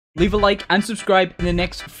Leave a like and subscribe in the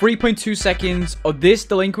next 3.2 seconds, or this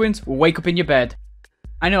delinquent will wake up in your bed.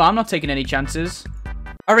 I know, I'm not taking any chances.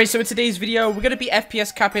 Alright, so in today's video, we're going to be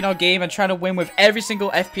FPS capping our game and trying to win with every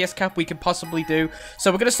single FPS cap we can possibly do.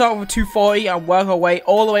 So we're going to start with 240 and work our way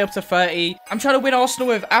all the way up to 30. I'm trying to win Arsenal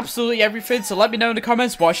with absolutely everything, so let me know in the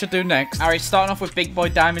comments what I should do next. Alright, starting off with Big Boy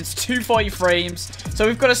Diamonds, 240 frames. So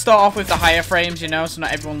we've got to start off with the higher frames, you know, so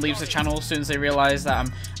not everyone leaves the channel as soon as they realize that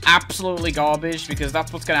I'm absolutely garbage, because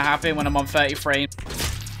that's what's going to happen when I'm on 30 frames.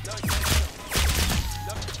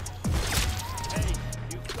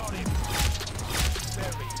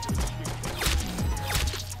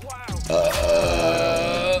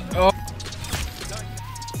 Oh.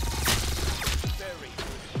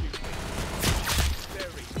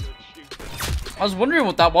 I was wondering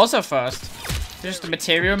what that was at first. Just a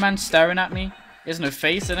material man staring at me. There's no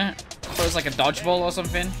face in it. I thought it was like a dodgeball or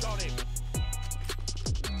something.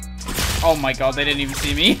 Oh my god, they didn't even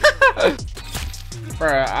see me.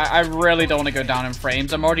 Bruh, I really don't want to go down in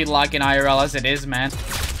frames. I'm already lagging IRL as it is, man.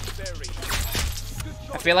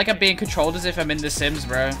 I feel like I'm being controlled as if I'm in The Sims,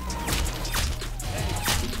 bro.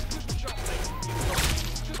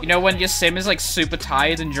 You know when your sim is like super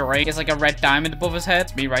tired and drained, it's like a red diamond above his head?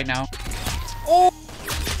 It's me right now. Oh!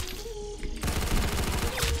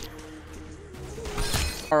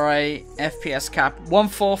 Alright, FPS cap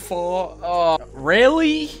 144. Oh,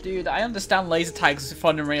 really? Dude, I understand laser tags are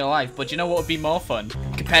fun in real life, but you know what would be more fun?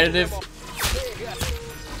 Competitive.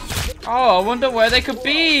 Oh, I wonder where they could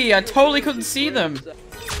be. I totally couldn't see them.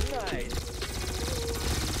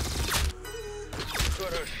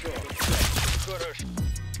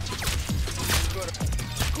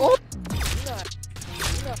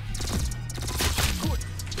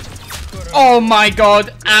 Oh my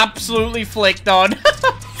god, absolutely flicked on.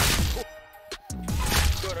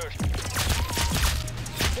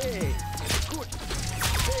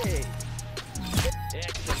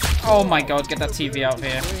 Oh my god, get that TV out of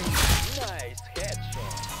here.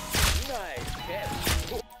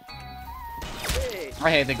 I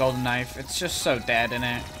hate the golden knife. It's just so dead, isn't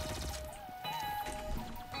it?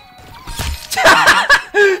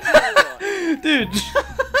 Dude.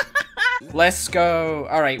 Let's go.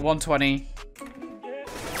 Alright, 120.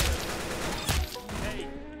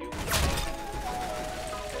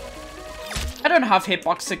 I don't have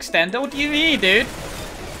hitbox extender. What do you mean, dude?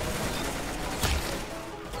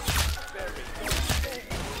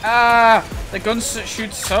 The guns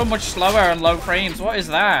shoot so much slower on low frames. What is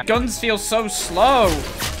that? Guns feel so slow.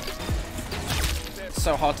 It's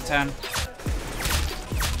so hard to turn.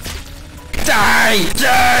 Die!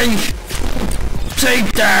 Die!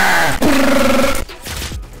 Take that!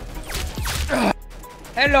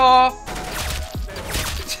 Hello!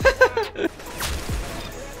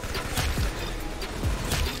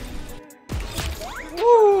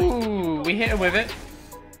 Woo! We hit him with it.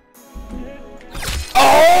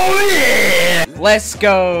 Oh yeah! Let's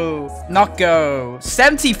go! Not go!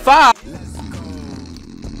 75!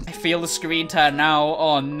 I feel the screen turn now.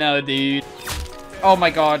 Oh no, dude. Oh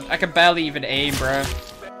my god, I can barely even aim, bro.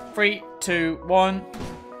 3, 2, 1.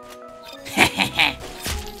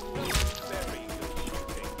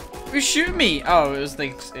 Who shoot me? Oh, it was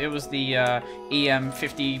the EM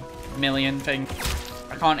 50 million thing.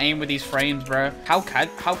 I can't aim with these frames, bro. How can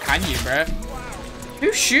you, bro?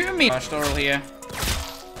 Who's shooting me? Store here.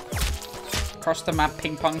 Across the map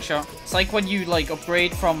ping pong shot. It's like when you like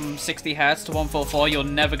upgrade from 60 Hz to 144, you'll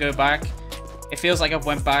never go back. It feels like I've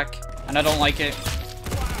went back, and I don't like it.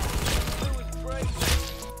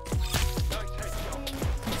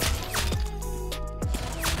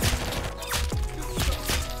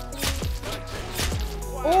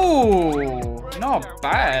 Ooh, not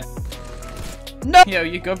bad. No! Yo,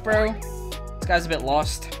 you good, bro? This guy's a bit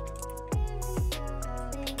lost.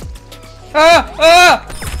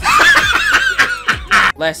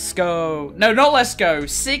 Let's go. No, not let's go.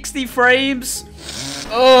 60 frames.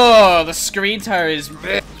 Oh, the screen tear is...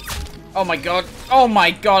 Oh my god. Oh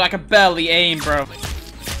my god, I can barely aim, bro.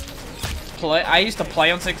 I used to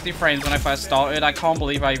play on 60 frames when I first started. I can't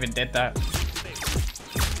believe I even did that.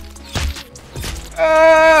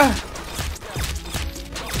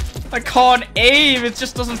 I can't aim. It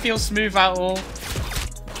just doesn't feel smooth at all.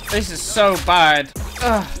 This is so bad.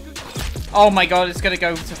 Oh my god, it's gonna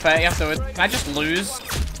go to 30 afterwards. Can I just lose?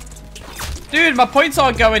 Dude, my points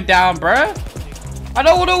aren't going down, bruh. I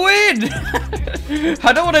don't want to win.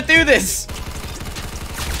 I don't want to do this.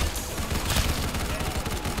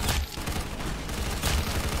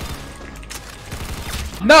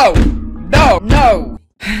 No. No. No.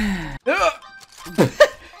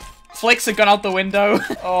 Flicks have gone out the window.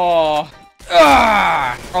 Oh.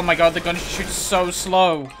 Ah! Oh my god, the gun shoots so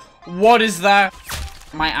slow. What is that?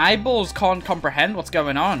 My eyeballs can't comprehend what's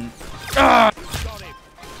going on. Ah!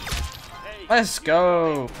 Let's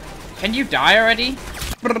go. Can you die already?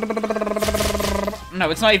 No,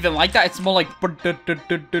 it's not even like that. It's more like...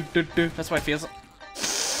 That's what it feels like.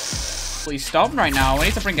 Please stop right now. I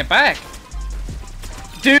need to bring it back.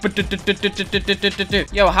 Dude.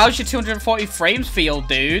 Yo, how's your 240 frames feel,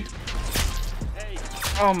 dude?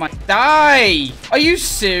 Oh my... Die! Are you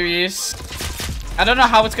serious? I don't know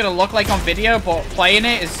how it's gonna look like on video, but playing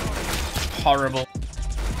it is horrible.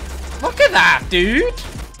 Look at that, dude!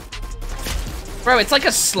 Bro, it's like a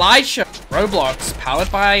slideshow. Roblox,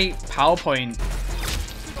 powered by PowerPoint.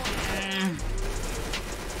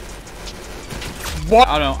 What?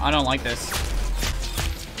 I don't like this.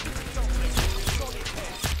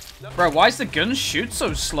 Bro, why is the gun shoot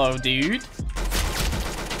so slow, dude?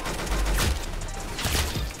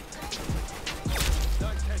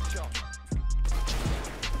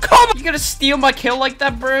 Come on! You gonna steal my kill like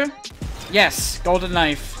that, bro? Yes, golden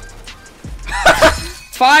knife.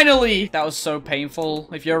 Finally! That was so painful.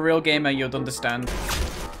 If you're a real gamer, you'd understand.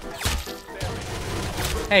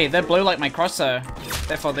 Hey, they're blue like my crosshair.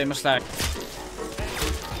 Therefore, they must act.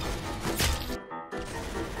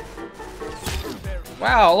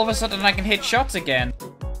 Wow, all of a sudden I can hit shots again.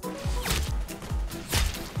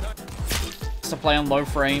 To play on low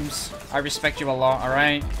frames. I respect you a lot,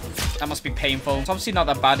 alright? That must be painful. It's obviously not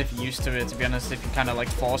that bad if you're used to it, to be honest, if you're kind of like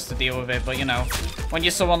forced to deal with it. But you know, when you're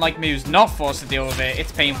someone like me who's not forced to deal with it,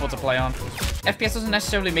 it's painful to play on. FPS doesn't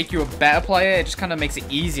necessarily make you a better player, it just kind of makes it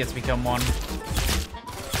easier to become one.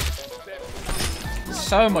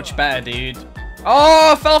 So much better, dude.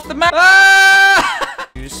 Oh, I fell off the map! Ah!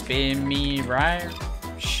 You spin me right.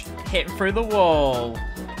 Hitting through the wall.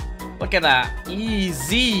 Look at that.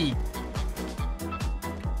 Easy.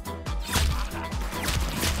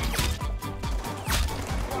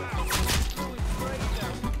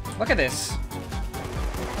 Look at this.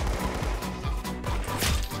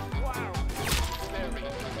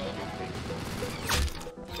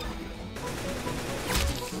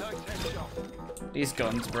 These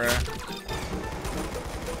guns, bro.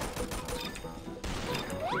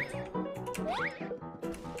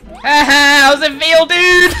 How's it feel,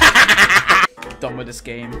 dude? Done with this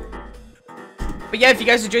game. But yeah, if you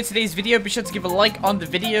guys enjoyed today's video, be sure to give a like on the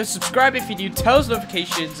video, subscribe if you're new, tell us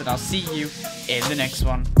notifications, and I'll see you in the next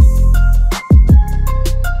one.